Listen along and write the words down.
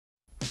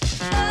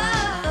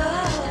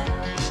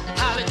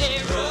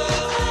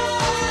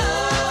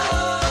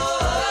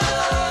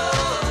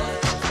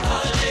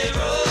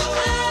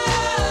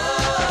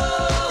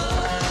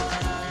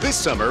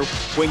summer,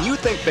 when you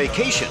think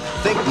vacation,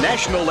 think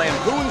National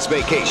Lampoon's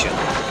Vacation.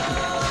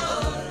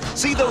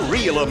 See the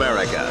real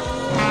America.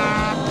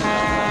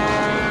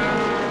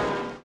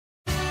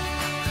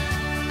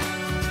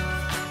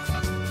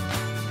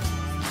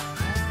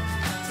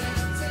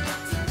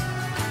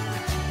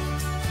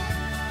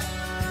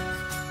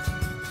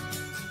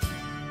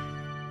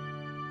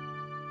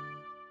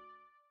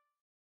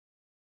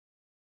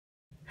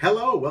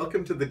 Hello,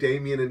 welcome to the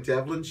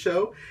Damian+Devlin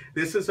Show.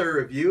 This is our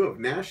review of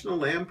National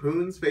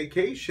Lampoon's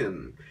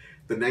Vacation,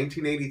 the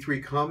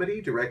 1983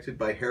 comedy directed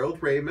by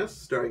Harold Ramis,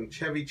 starring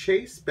Chevy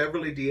Chase,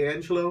 Beverly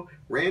D'Angelo,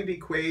 Randy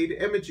Quaid,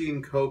 Emma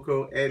Jean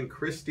Coco, and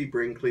Christy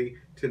Brinkley,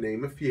 to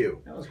name a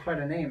few. That was quite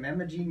a name,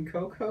 Emma Jean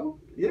Coco?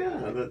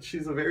 Yeah,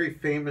 she's a very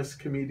famous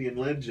comedian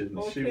legend.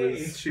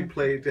 Okay. She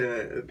played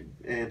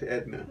Aunt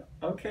Edna.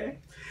 Okay.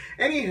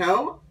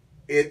 Anyhow,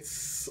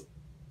 it's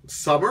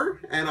summer,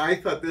 and I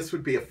thought this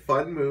would be a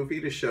fun movie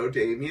to show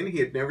Damien. He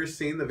had never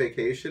seen the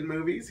Vacation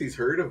movies. He's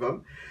heard of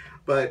them,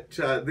 but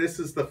this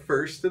is the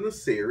first in the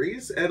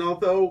series. And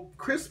although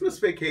Christmas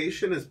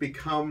Vacation has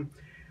become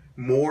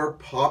more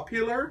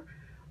popular,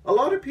 a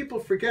lot of people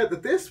forget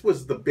that this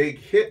was the big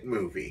hit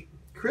movie.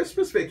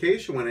 Christmas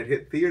Vacation, when it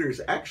hit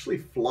theaters, actually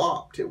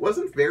flopped. It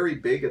wasn't very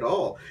big at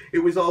all. It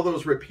was all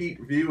those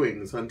repeat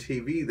viewings on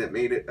TV that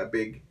made it a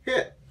big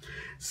hit.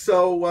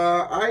 So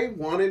I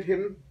wanted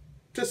him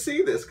to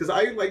see this, because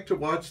I like to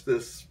watch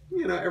this,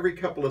 you know, every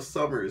couple of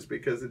summers,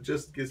 because it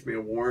just gives me a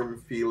warm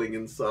feeling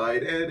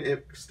inside, and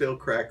it still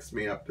cracks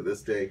me up to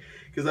this day,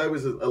 because I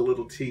was a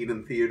little teen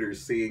in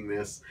theaters seeing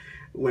this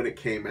when it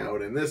came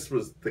out, and this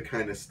was the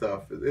kind of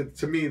stuff,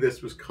 to me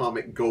this was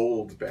comic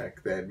gold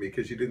back then,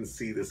 because you didn't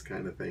see this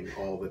kind of thing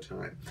all the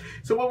time.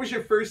 So what was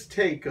your first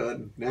take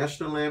on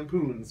National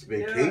Lampoon's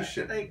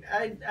Vacation? You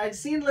know, I'd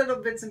seen little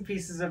bits and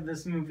pieces of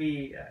this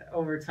movie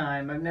over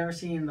time. I've never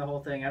seen the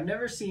whole thing. I've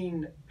never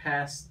seen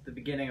past the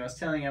beginning. I was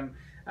telling him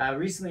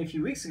recently, a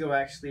few weeks ago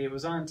actually, it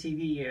was on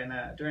TV, and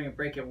during a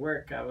break at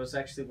work I was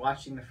actually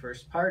watching the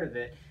first part of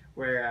it,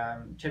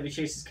 where Chevy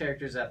Chase's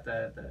character's at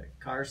the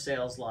car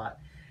sales lot.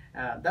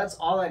 That's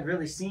all I'd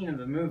really seen of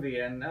the movie,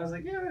 and I was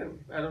like, yeah,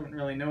 I don't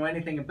really know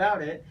anything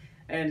about it.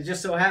 And it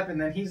just so happened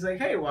that he's like,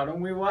 hey, why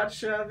don't we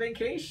watch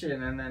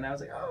Vacation? And then I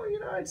was like, oh, you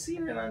know, I'd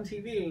seen it on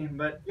TV,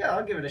 but yeah,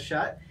 I'll give it a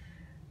shot.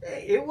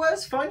 It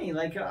was funny,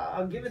 like,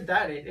 I'll give it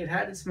that. It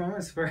had its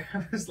moments where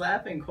I was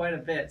laughing quite a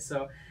bit,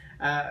 so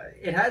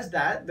it has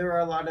that. There are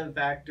a lot of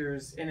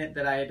actors in it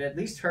that I had at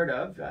least heard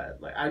of.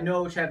 Like, I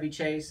know Chevy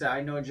Chase,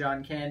 I know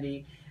John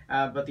Candy,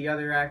 but the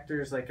other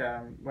actors, like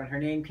when her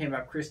name came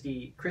up,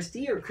 Christy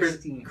or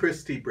Christine?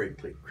 Christy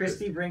Brinkley.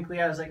 Christy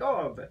Brinkley. I was like,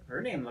 oh, but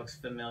her name looks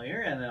familiar.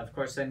 And then, of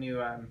course, I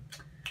knew,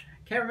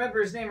 can't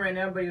remember his name right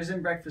now, but he was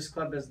in Breakfast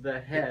Club as the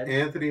head.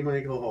 Anthony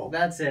Michael Hall.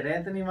 That's it,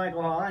 Anthony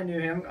Michael Hall. I knew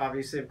him.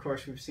 Obviously, of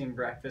course, we've seen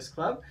Breakfast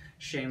Club.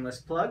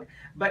 Shameless plug.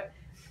 But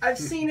I've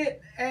seen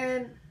it,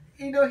 and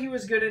you know, he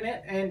was good in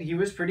it, and he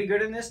was pretty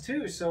good in this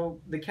too. So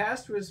the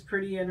cast was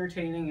pretty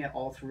entertaining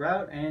all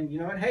throughout, and you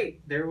know what? Hey,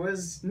 there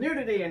was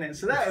nudity in it,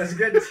 so that was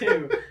good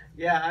too.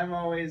 Yeah, I'm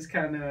always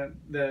kind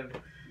of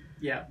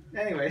yeah.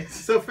 Anyway.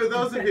 So for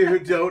those of you who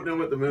don't know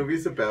what the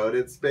movie's about,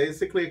 it's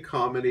basically a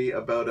comedy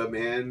about a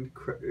man,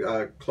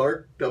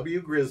 Clark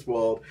W.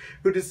 Griswold,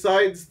 who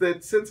decides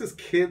that since his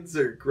kids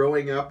are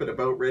growing up and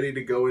about ready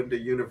to go into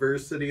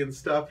university and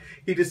stuff,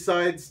 he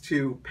decides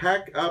to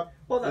pack up.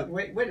 Hold on,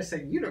 wait a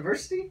second.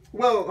 University?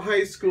 Well,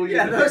 high school,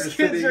 yeah,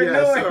 university. Those kids are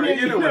nowhere near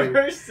you know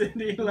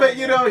university. But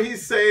you know,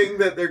 he's saying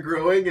that they're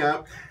growing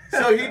up.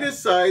 So he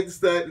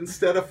decides that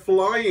instead of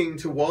flying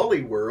to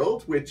Wally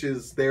World, which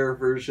is their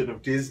version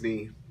of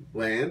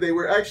Disneyland, they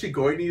were actually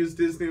going to use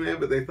Disneyland,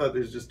 but they thought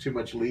there's just too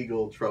much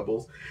legal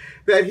troubles,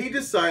 that he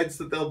decides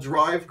that they'll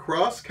drive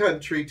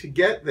cross-country to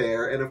get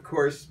there, and of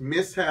course,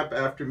 mishap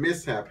after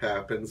mishap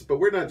happens. But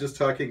we're not just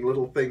talking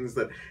little things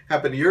that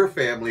happen to your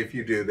family if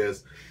you do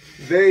this.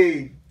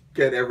 They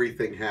get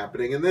everything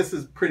happening, and this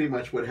is pretty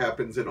much what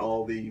happens in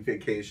all the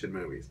Vacation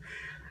movies.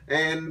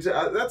 And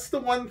that's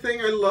the one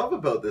thing I love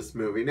about this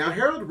movie. Now,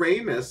 Harold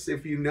Ramis,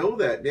 if you know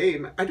that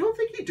name, I don't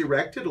think he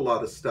directed a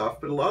lot of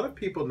stuff, but a lot of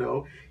people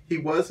know he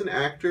was an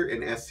actor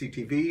in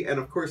SCTV, and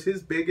of course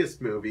his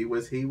biggest movie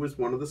was he was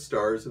one of the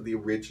stars of the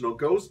original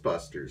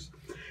Ghostbusters.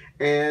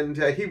 And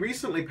he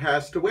recently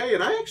passed away,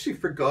 and I actually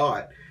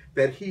forgot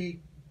that he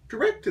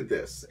directed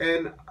this.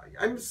 And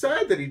I'm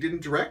sad that he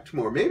didn't direct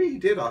more. Maybe he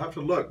did, I'll have to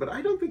look, but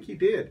I don't think he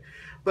did.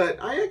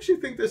 But I actually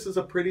think this is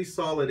a pretty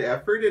solid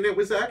effort, and it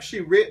was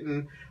actually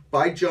written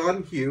by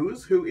John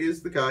Hughes, who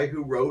is the guy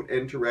who wrote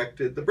and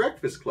directed The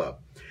Breakfast Club.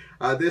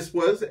 This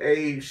was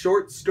a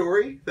short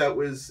story that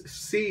was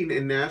seen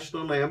in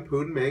National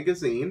Lampoon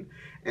magazine,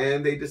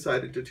 and they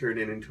decided to turn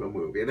it into a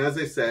movie. And as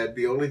I said,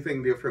 the only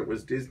thing different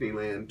was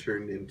Disneyland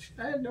turned into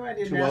I had no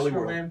idea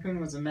National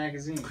Lampoon was a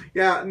magazine.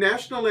 Yeah,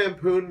 National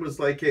Lampoon was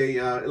like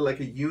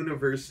a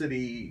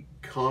university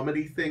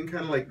comedy thing,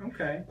 kind of like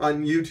Okay.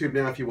 on YouTube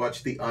now. If you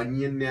watch The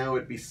Onion now,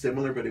 it'd be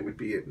similar, but it would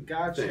be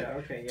Gotcha. thing.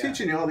 Okay. Yeah.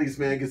 Teaching you all these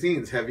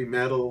magazines, Heavy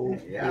Metal,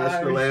 Yeah,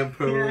 National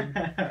Lampoon.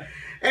 Yeah.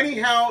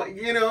 Anyhow,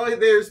 you know,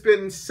 there's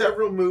been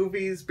several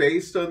movies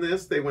based on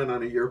this. They went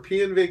on a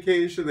European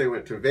vacation. They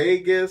went to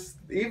Vegas.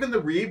 Even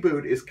the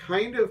reboot is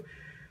kind of,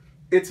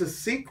 it's a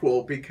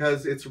sequel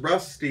because it's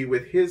Rusty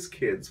with his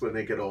kids when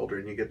they get older,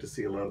 and you get to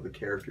see a lot of the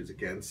characters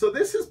again. So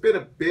this has been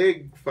a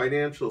big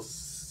financial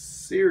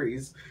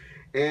series,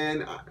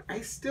 and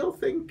I still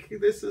think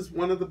this is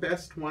one of the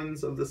best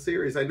ones of the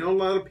series. I know a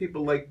lot of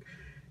people like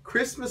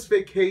Christmas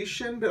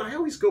Vacation, but I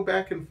always go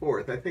back and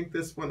forth. I think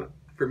this one,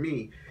 for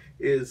me,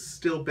 is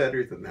still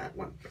better than that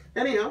one.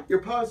 Anyhow, your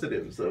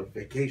positives of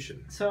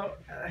Vacation. So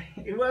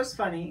it was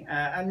funny.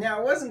 Now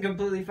it wasn't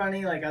completely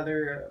funny like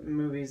other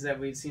movies that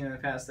we'd seen in the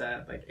past.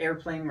 Like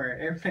Airplane, where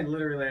Airplane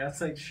literally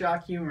that's like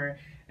shock humor,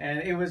 and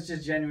it was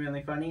just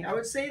genuinely funny. I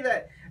would say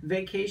that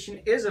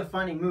Vacation is a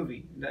funny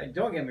movie.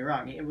 Don't get me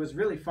wrong; it was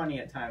really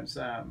funny at times.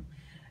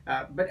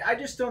 But I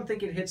just don't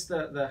think it hits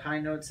the high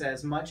notes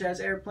as much as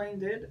Airplane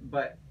did.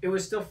 But it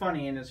was still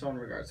funny in its own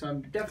regard. So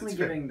I'm definitely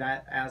giving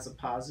that as a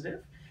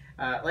positive.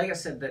 Like I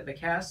said, the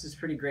cast is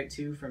pretty great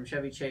too, from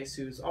Chevy Chase,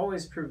 who's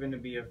always proven to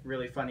be a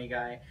really funny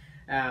guy.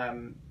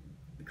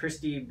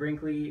 Christy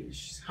Brinkley,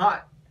 she's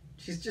hot.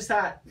 She's just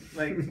hot.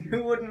 Like,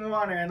 who wouldn't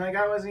want her? And like,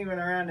 I wasn't even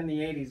around in the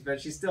 80s, but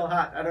she's still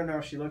hot. I don't know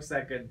if she looks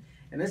that good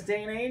in this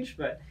day and age,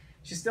 but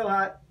she's still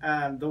hot.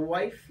 The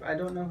wife, I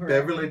don't know her.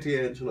 Beverly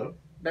D'Angelo.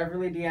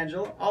 Beverly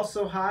D'Angelo,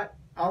 also hot,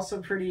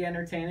 also pretty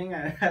entertaining.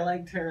 I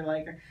liked her.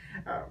 Like,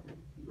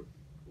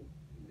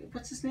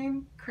 what's his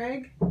name?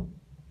 Craig.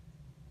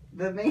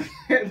 The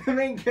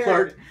main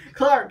character.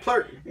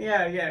 Clark.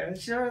 Yeah.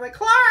 She's always like,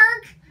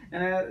 Clark!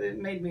 And it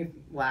made me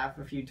laugh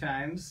a few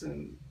times.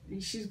 And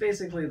she's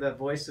basically the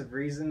voice of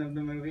reason of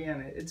the movie.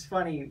 And it's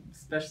funny,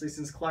 especially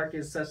since Clark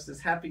is such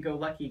this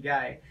happy-go-lucky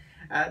guy.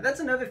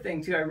 That's another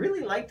thing, too. I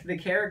really liked the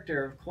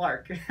character of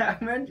Clark. I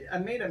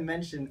made a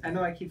mention. I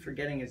know I keep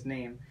forgetting his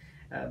name.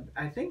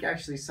 I think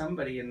actually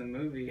somebody in the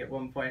movie at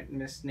one point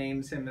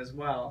misnames him as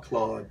well.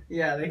 Claude.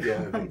 Yeah, they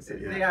call him. So,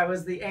 yeah, it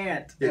was the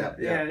ant.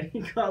 Yeah,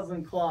 he calls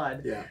him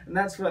Claude. Yeah, and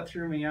that's what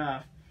threw me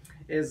off.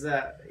 Is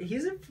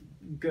he's a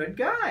good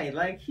guy.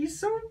 Like, he's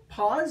so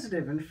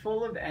positive and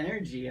full of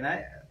energy, and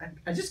I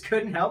just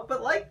couldn't help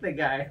but like the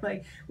guy.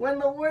 Like, when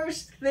the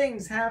worst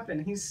things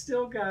happen, he's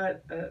still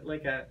got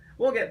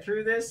we'll get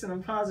through this, and a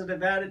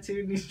positive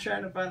attitude, and he's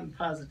trying to find the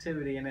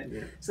positivity in it.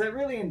 Yeah. So that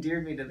really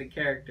endeared me to the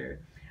character.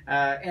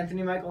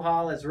 Anthony Michael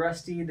Hall as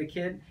Rusty the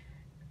kid.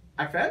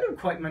 I found him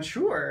quite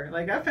mature.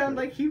 Like, I found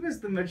like he was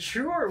the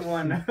mature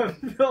one of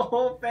the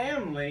whole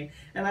family,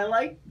 and I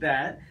liked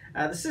that.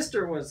 The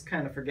sister was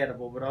kind of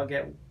forgettable, but I'll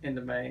get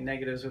into my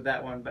negatives with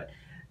that one. But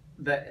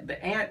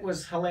the aunt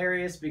was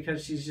hilarious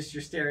because she's just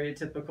your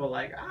stereotypical,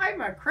 like,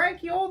 I'm a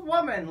cranky old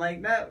woman.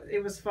 Like, that,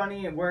 it was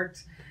funny, it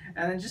worked.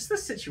 And then just the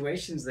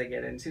situations they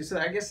get into. So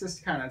I guess this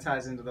kind of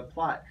ties into the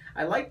plot.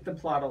 I liked the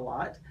plot a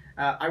lot.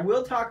 I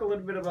will talk a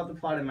little bit about the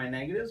plot in my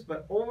negatives,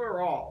 but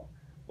overall,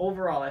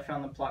 I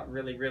found the plot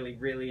really, really,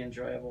 really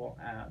enjoyable.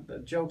 The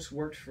jokes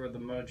worked for the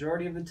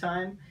majority of the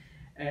time.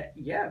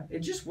 Yeah, it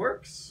just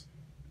works.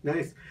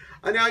 Nice.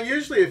 Now,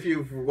 usually if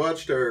you've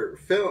watched our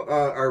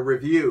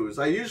reviews,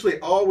 I usually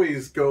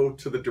always go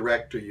to the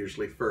director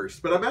usually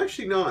first, but I'm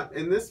actually not.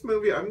 In this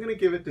movie, I'm going to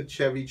give it to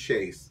Chevy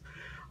Chase.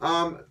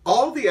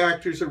 All the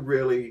actors are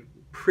really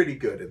pretty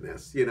good in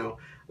this, you know,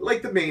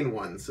 like the main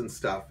ones and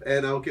stuff.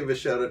 And I'll give a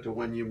shout out to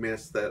one you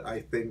missed that I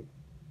think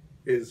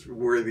is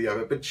worthy of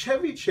it. But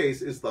Chevy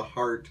Chase is the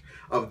heart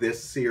of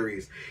this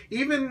series.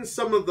 Even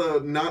some of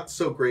the not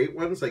so great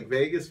ones, like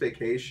Vegas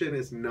Vacation,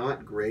 is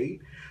not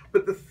great.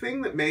 But the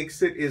thing that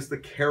makes it is the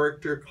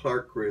character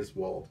Clark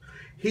Griswold.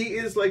 He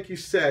is, like you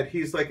said,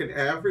 he's like an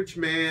average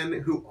man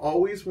who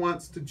always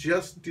wants to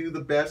just do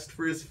the best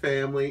for his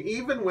family.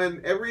 Even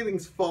when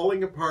everything's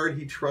falling apart,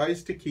 he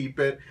tries to keep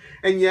it.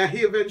 And yeah, he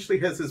eventually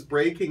has his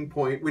breaking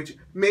point, which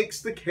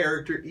makes the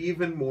character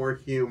even more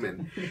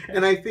human.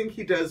 And I think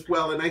he does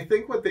well. And I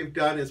think what they've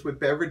done is with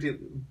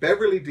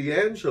Beverly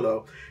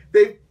D'Angelo,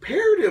 they've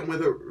paired him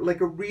with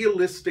a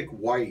realistic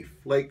wife.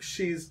 Like,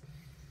 she's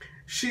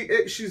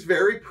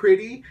very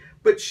pretty,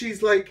 but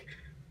she's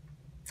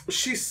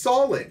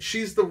solid.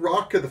 She's the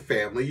rock of the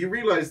family. You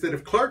realize that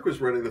if Clark was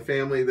running the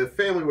family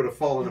would have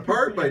fallen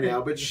apart by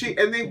now, but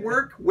they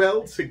work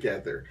well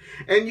together.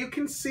 And you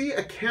can see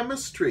a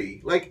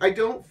chemistry. Like, I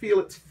don't feel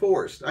it's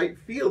forced. I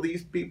feel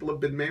these people have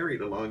been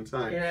married a long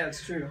time. Yeah,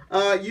 it's true.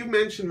 You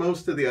mentioned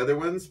most of the other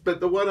ones, but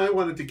the one I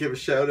wanted to give a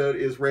shout out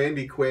is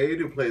Randy Quaid,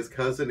 who plays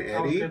Cousin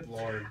Eddie. Oh, good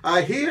Lord.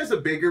 He has a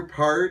bigger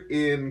part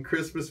in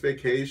Christmas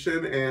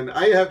Vacation, and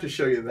I have to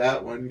show you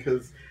that one,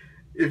 because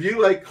if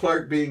you like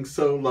Clark being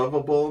so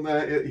lovable in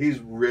that, he's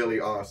really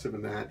awesome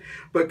in that.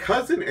 But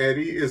Cousin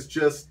Eddie is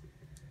just,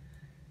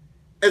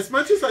 as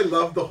much as I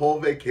love the whole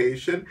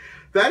Vacation,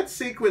 that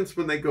sequence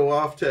when they go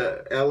off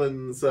to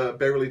Ellen's,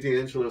 Beverly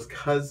D'Angelo's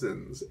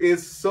cousins,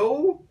 is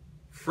so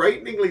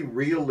frighteningly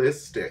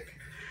realistic.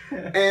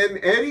 And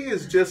Eddie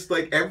is just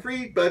like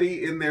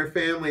everybody in their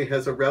family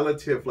has a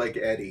relative like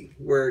Eddie,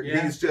 where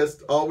he's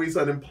just always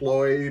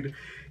unemployed.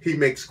 He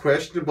makes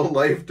questionable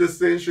life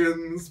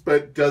decisions,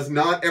 but does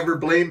not ever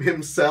blame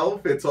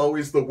himself. It's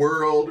always the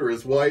world or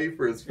his wife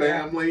or his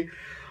family.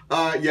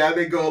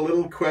 They go a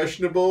little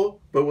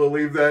questionable, but we'll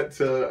leave that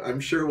to, I'm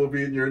sure will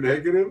be in your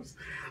negatives.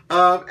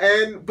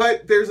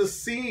 But there's a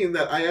scene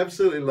that I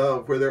absolutely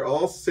love where they're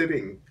all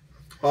sitting,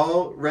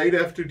 all right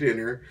after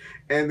dinner,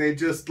 and they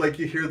just, like,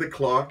 you hear the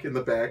clock in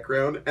the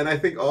background, and I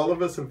think all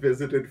of us have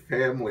visited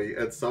family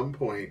at some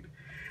point.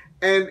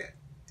 And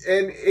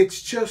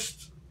it's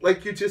just,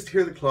 like, you just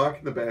hear the clock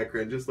in the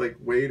background, just, like,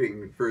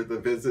 waiting for the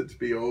visit to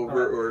be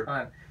over. Hold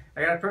on.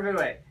 I got a perfect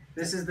way.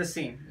 This is the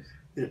scene.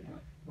 Yeah.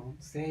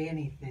 Don't say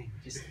anything.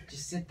 Just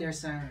sit there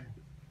silently.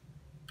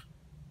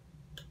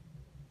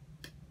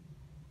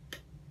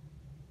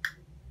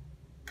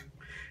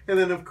 And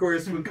then, of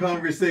course, when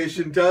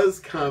conversation does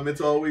come,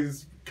 it's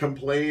always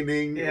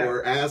complaining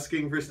or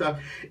asking for stuff.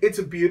 It's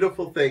a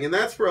beautiful thing. And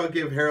that's where I'll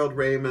give Harold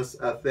Ramis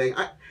a thing.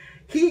 I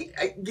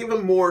give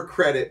him more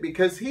credit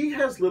because he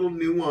has little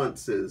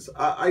nuances.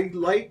 I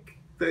like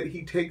that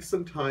he takes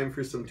some time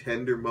for some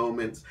tender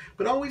moments,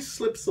 but always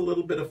slips a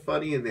little bit of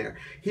funny in there.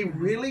 He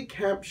really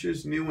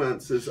captures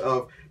nuances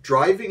of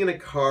driving in a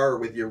car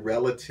with your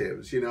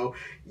relatives, you know.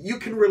 You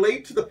can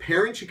relate to the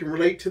parents, you can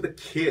relate to the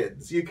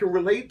kids, you can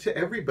relate to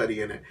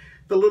everybody in it.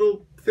 The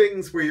little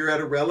things where you're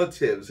at a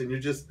relative's and you're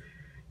just,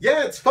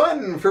 it's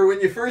fun for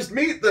when you first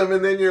meet them,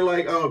 and then you're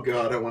like, oh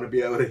God, I want to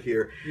be out of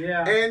here.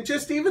 Yeah. And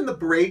just even the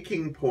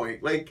breaking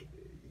point, like,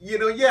 you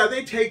know,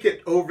 they take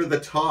it over the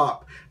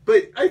top,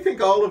 but I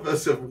think all of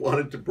us have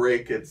wanted to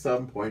break at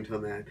some point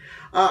on that.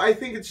 I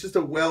think it's just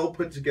a well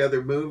put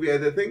together movie.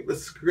 I think the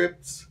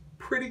script's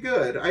pretty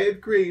good. I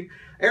agree.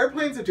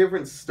 Airplane's a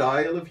different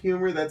style of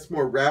humor. That's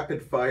more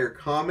rapid fire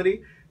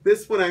comedy.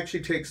 This one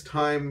actually takes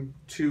time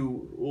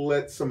to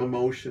let some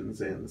emotions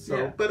in.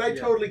 So, but I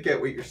totally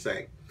get what you're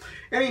saying.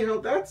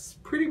 Anyhow, that's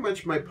pretty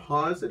much my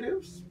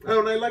positives. Oh,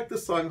 and I like the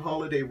song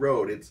Holiday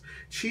Road. It's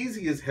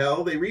cheesy as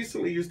hell. They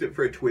recently used it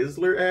for a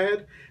Twizzler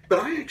ad, but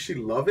I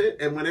actually love it.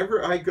 And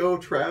whenever I go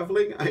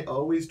traveling, I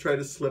always try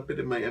to slip it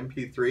in my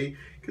MP3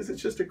 because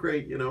it's just a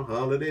great, you know,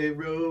 Holiday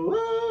Road.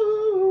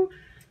 Whoa.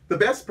 The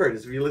best part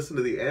is if you listen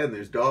to the end,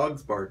 there's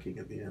dogs barking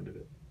at the end of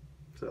it.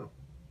 So,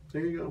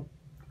 there you go.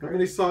 How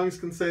many songs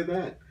can say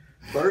that?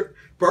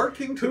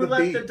 Barking to the beat.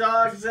 Who let the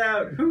dogs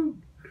out? Who?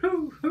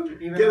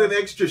 Get an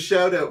extra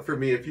shout out for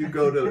me if you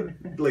go to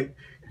like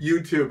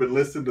YouTube and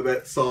listen to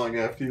that song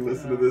after you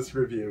listen to this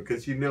review,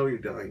 because you know you're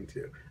dying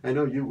to. I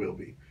know you will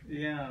be.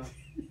 Yeah.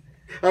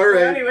 All right.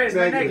 So anyways,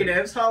 my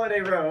negatives,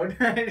 Holiday Road.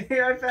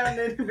 I found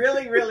it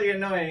really, really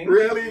annoying.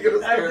 Really? You're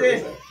gonna start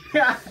with that?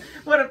 Yeah.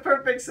 What a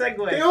perfect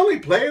segue. They only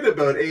play it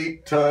about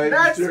 8 times.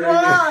 That's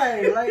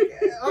why. Like,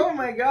 oh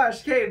my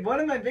gosh. Okay, one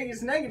of my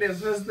biggest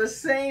negatives was the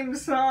same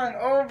song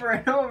over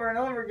and over and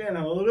over again.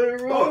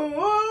 Holiday Road.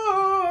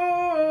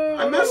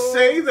 I must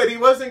say that he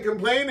wasn't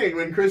complaining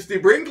when Christy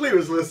Brinkley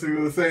was listening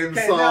to the same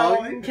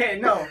song.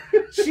 No.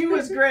 She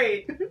was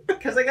great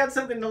because I got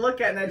something to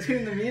look at and I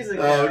tuned the music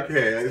out. Okay,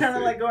 it's kind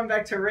of like going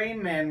back to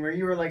Rain Man where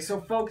you were like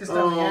so focused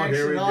on the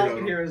action, all you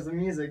could hear was the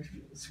music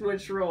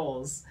switch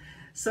roles.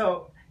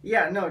 So,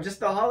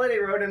 just the Holiday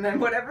Road, and then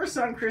whatever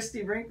song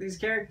Christy Brinkley's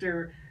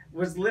character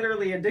was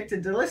literally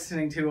addicted to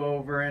listening to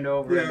over and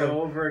over and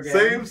over again.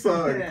 Same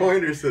song,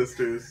 Pointer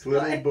Sisters,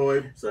 Little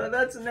Boy. So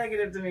that's a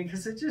negative to me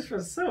because it just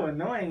was so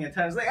annoying at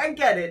times. Like, I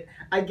get it.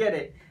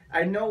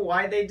 I know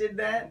why they did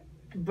that,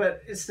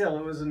 but it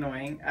was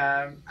annoying.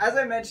 As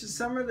I mentioned,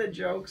 some of the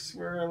jokes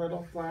were a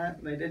little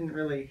flat. They didn't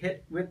really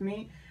hit with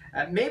me.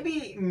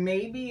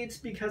 Maybe it's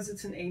because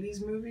it's an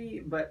 80s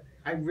movie, but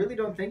I really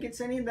don't think it's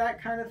any of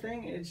that kind of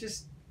thing. It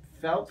just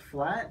felt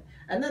flat,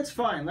 and that's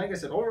fine. Like I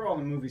said, overall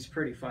the movie's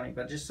pretty funny,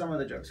 but just some of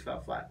the jokes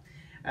felt flat.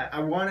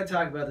 I want to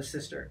talk about the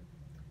sister.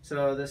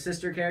 So the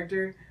sister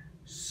character,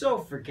 so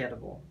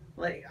forgettable.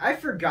 Like, I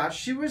forgot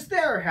she was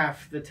there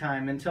half the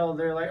time until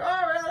they're like,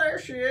 oh, well, there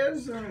she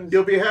is. And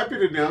you'll be happy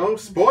to know,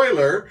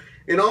 spoiler,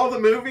 in all the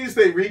movies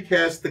they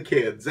recast the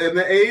kids, and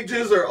the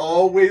ages are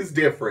always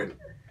different.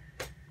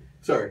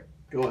 Sorry,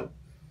 go on.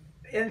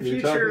 In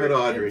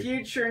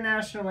future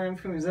National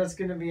Lampoons, that's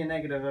going to be a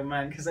negative of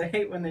mine because I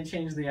hate when they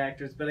change the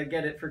actors, but I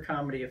get it for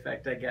comedy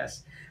effect, I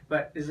guess.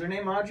 But is her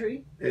name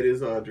Audrey? It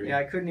is Audrey. Yeah,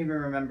 I couldn't even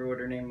remember what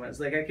her name was.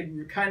 Like, I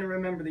could kind of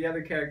remember the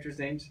other characters'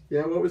 names.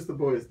 Yeah, what was the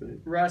boy's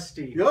name?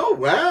 Rusty. Oh,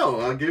 wow,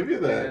 I'll give you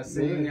that. Yeah,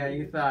 see,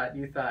 you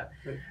thought.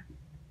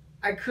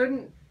 I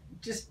couldn't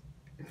just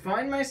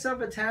find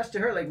myself attached to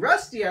her. Like,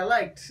 Rusty, I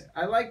liked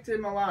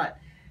him a lot.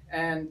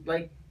 And,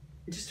 like,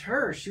 just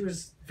her, she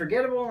was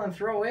forgettable and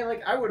throwaway.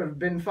 Like, I would have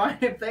been fine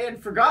if they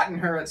had forgotten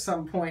her at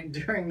some point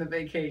during the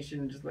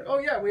vacation. Just like, oh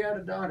yeah, we had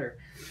a daughter.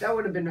 That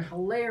would have been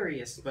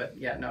hilarious. But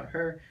yeah, no,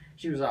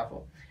 she was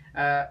awful.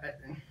 There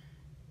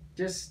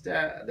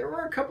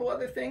were a couple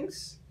other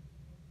things.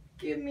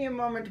 Give me a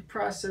moment to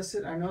process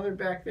it. I know they're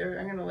back there.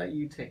 I'm going to let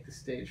you take the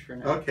stage for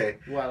now. Okay.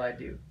 While I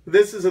do.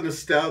 This is a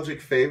nostalgic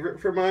favorite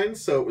for mine,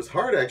 so it was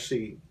hard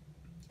actually.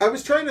 I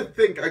was trying to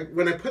think,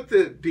 when I put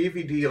the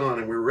DVD on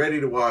and we're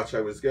ready to watch, I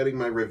was getting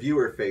my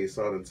reviewer face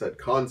on and said,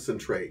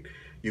 concentrate.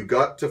 You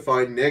got to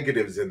find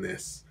negatives in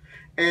this.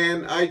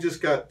 And I just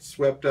got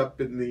swept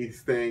up in the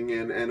thing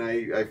and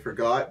I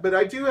forgot. But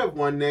I do have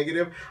one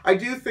negative. I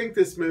do think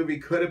this movie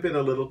could have been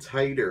a little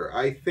tighter.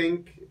 I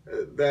think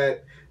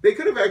that they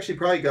could have actually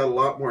probably got a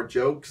lot more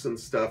jokes and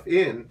stuff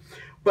in.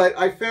 But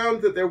I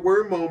found that there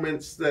were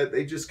moments that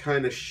they just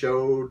kind of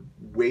showed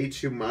way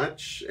too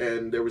much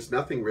and there was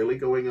nothing really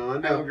going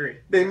on. I agree.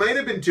 They might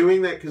have been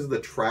doing that because of the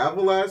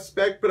travel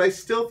aspect, but I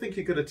still think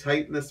you could have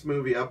tightened this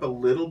movie up a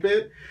little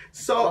bit.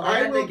 So well,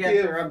 I will get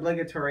give their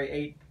obligatory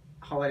 8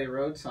 Holiday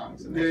Road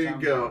songs. In there you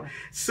go.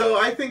 So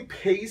I think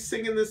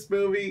pacing in this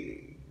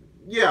movie,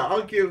 yeah,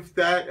 I'll give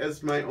that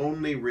as my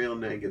only real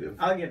negative.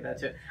 I'll give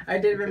that too. I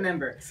did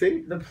remember.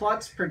 See? The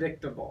plot's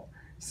predictable.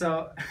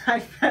 So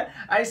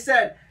I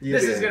said,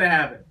 this is going to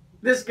happen.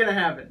 This is going to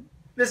happen.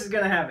 This is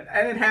going to happen.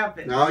 And it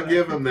happened. I'll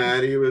give him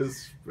that. He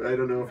was, I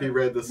don't know if he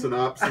read the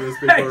synopsis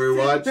before he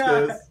watched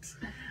this.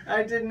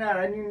 I did not.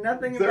 I knew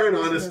nothing about this. Is there an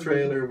honest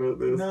trailer about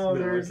this? No,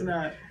 there is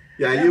not.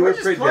 Yeah, you were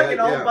just plugging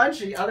a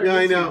bunch of other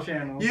YouTube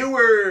channels.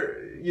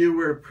 You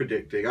were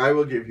predicting. I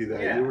will give you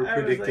that. Yeah, you were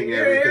predicting like,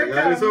 everything.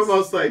 I was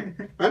almost like,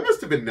 I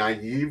must have been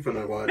naive when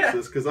I watched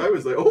this because I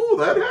was like, oh,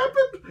 that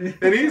happened?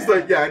 And he's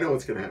like, yeah, I know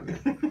what's going to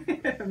happen.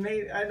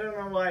 Maybe, I don't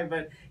know why,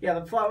 but yeah,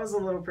 the plot was a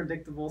little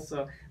predictable,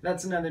 so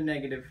that's another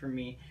negative for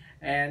me.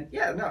 And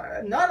yeah,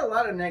 no, not a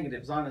lot of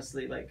negatives,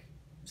 honestly. Like,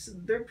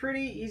 they're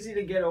pretty easy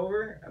to get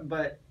over,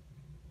 but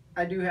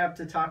I do have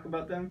to talk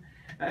about them.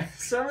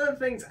 Some of the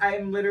things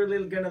I'm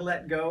literally going to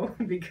let go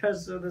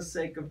because of the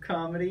sake of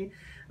comedy.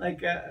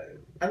 Like,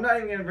 I'm not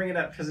even going to bring it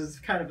up because it's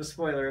kind of a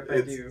spoiler if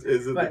I do.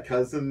 Is it the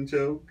cousin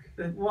joke?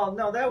 Well,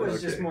 no, that was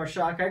just more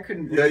shock. I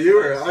couldn't. Yeah, you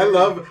were.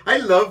 I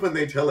love when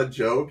they tell a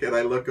joke and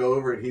I look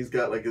over and he's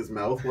got like his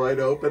mouth wide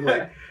open.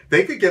 Like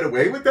they could get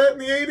away with that in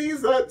the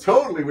 80s. That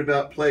totally would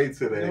not play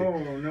today.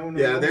 No.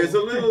 Yeah, there's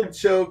a little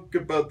joke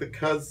about the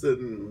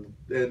cousin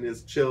and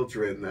his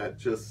children that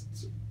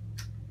just.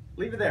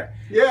 Leave it there.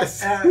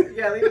 Yes.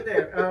 Yeah, leave it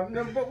there.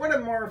 No, but what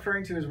I'm more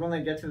referring to is when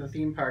they get to the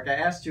theme park. I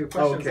asked you a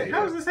question. Okay, like,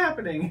 how is this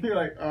happening? And you're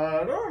like,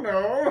 I don't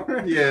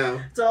know.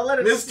 Yeah. So I'll let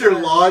it Mr.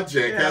 slide.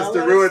 Logic has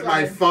to ruin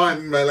my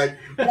fun by like,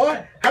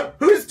 what?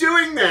 Who's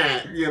doing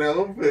that? You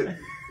know? But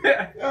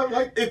I'm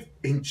like,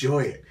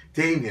 enjoy it.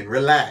 Damian,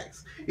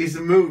 relax. It's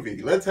a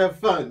movie. Let's have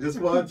fun. Just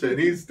watch it.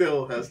 He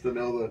still has to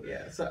know the...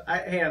 Yeah, so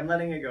I'm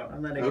letting it go.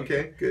 I'm letting it go.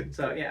 Okay, good.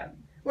 So, yeah.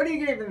 What do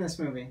you give in this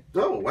movie?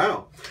 Oh,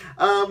 wow.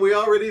 We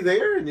already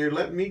there, and you're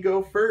letting me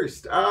go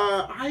first.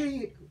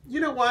 You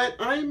know what?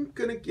 I'm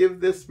going to give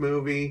this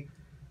movie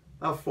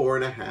a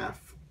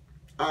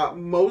 4.5.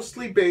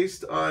 Mostly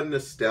based on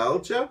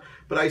nostalgia,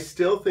 but I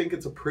still think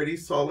it's a pretty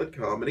solid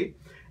comedy.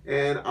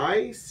 And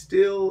I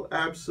still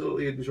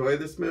absolutely enjoy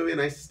this movie, and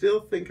I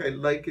still think I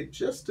like it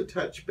just a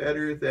touch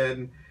better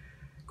than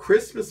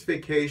Christmas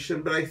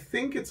Vacation, but I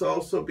think it's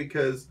also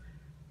because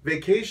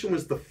Vacation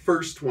was the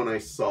first one I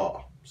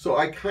saw. So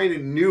I kind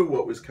of knew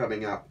what was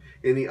coming up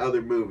in the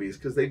other movies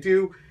because they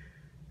do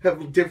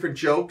have different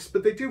jokes,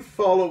 but they do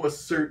follow a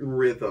certain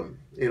rhythm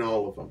in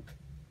all of them.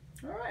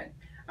 All right.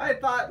 I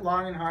thought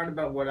long and hard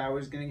about what I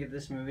was going to give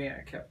this movie.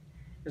 It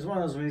was one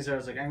of those movies where I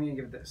was like, I'm going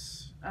to give it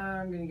this.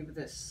 I'm going to give it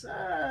this.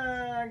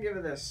 I'll give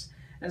it this.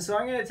 And so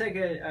I'm going to take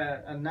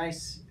a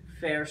nice,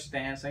 fair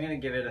stance. I'm going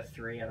to give it a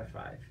 3 out of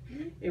 5.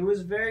 It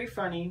was very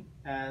funny.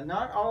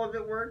 Not all of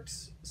it worked.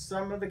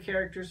 Some of the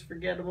characters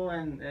forgettable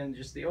and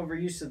just the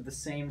overuse of the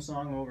same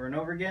song over and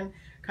over again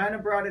kind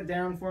of brought it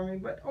down for me.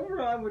 But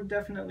overall, I would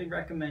definitely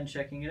recommend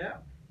checking it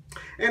out.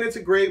 And it's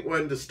a great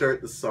one to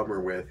start the summer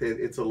with.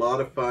 It's a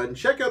lot of fun.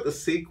 Check out the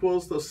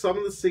sequels, though some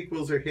of the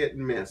sequels are hit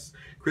and miss.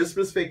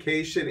 Christmas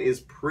Vacation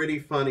is pretty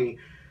funny.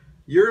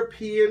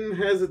 European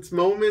has its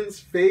moments.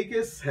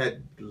 Vegas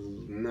had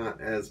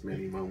not as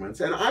many moments.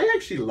 And I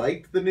actually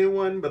liked the new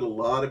one, but a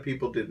lot of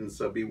people didn't,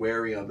 so be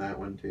wary on that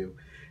one too.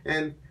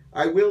 And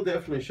I will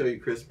definitely show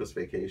you Christmas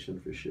Vacation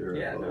for sure.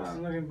 Yeah, no,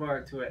 I'm looking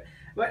forward to it.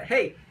 But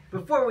hey,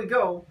 before we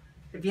go,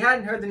 if you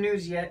hadn't heard the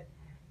news yet,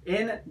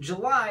 in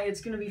July,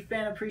 it's going to be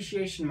Fan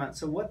Appreciation Month.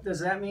 So what does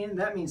that mean?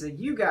 That means that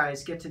you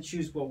guys get to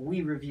choose what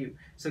we review.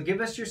 So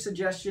give us your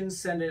suggestions,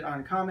 send it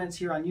on comments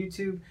here on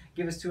YouTube,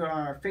 give us to it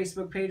on our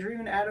Facebook page, or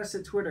even add us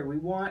at Twitter. We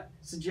want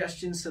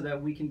suggestions so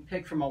that we can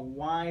pick from a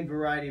wide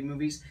variety of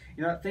movies.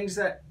 You know, things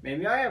that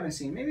maybe I haven't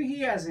seen, maybe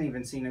he hasn't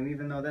even seen them,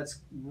 even though that's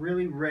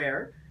really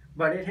rare.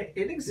 But it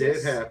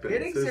exists. It happens.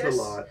 It exists. There's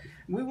a lot.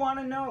 We want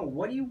to know,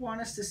 what do you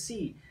want us to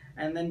see?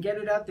 And then get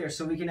it out there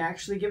so we can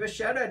actually give a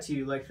shout out to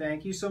you. Like,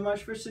 thank you so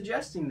much for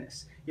suggesting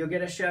this. You'll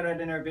get a shout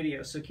out in our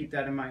video, so keep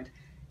that in mind.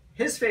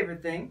 His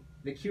favorite thing,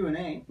 the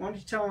Q&A. Why don't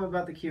you tell him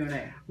about the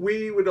Q&A?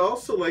 We would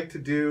also like to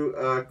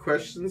do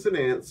questions and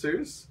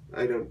answers.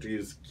 I don't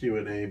use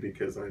Q&A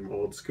because I'm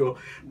old school.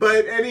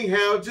 But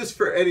anyhow, just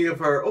for any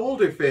of our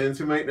older fans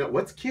who might know,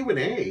 what's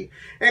Q&A?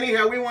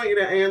 Anyhow, we want you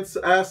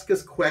to ask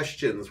us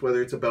questions,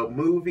 whether it's about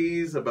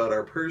movies, about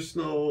our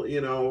personal,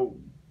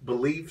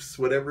 beliefs,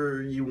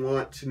 whatever you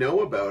want to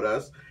know about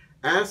us.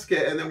 ask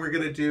it, and then we're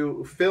going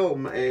to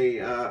film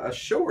a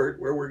short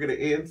where we're going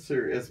to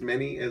answer as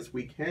many as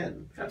we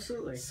can.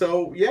 Absolutely.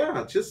 So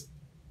yeah, just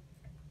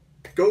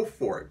go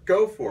for it.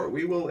 Go for it.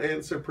 We will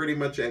answer pretty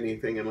much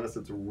anything unless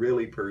it's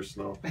really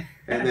personal,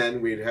 and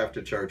then we'd have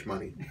to charge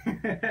money.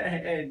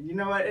 And you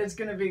know what? It's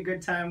going to be a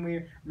good time.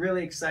 We're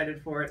really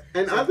excited for it.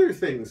 And other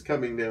things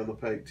coming down the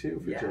pike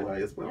too for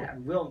July as well. Yeah,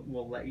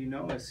 we'll let you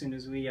know as soon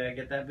as we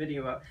get that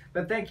video up.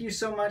 But thank you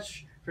so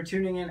much for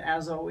tuning in.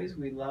 As always,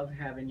 we love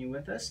having you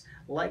with us.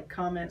 Like,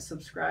 comment,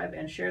 subscribe,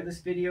 and share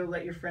this video.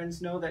 Let your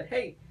friends know that,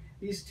 hey,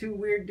 these two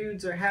weird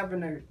dudes are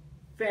having a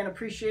Fan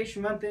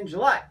Appreciation Month in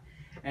July.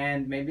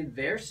 And maybe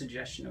their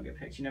suggestion will get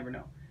picked. You never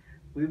know.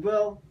 We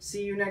will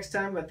see you next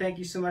time, but thank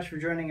you so much for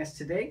joining us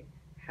today.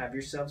 Have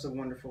yourselves a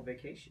wonderful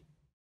vacation.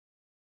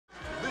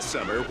 This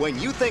summer, when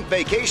you think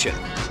vacation,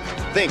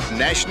 think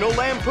National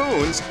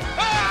Lampoon's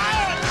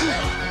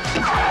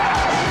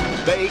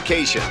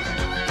Vacation.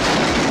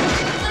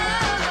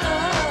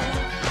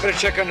 Better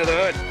check under the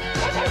hood.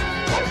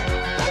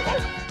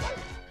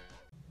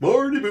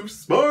 Smarty Moose,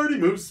 Smarty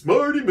Moose,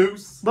 Smarty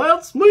Moose.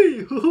 That's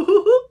me!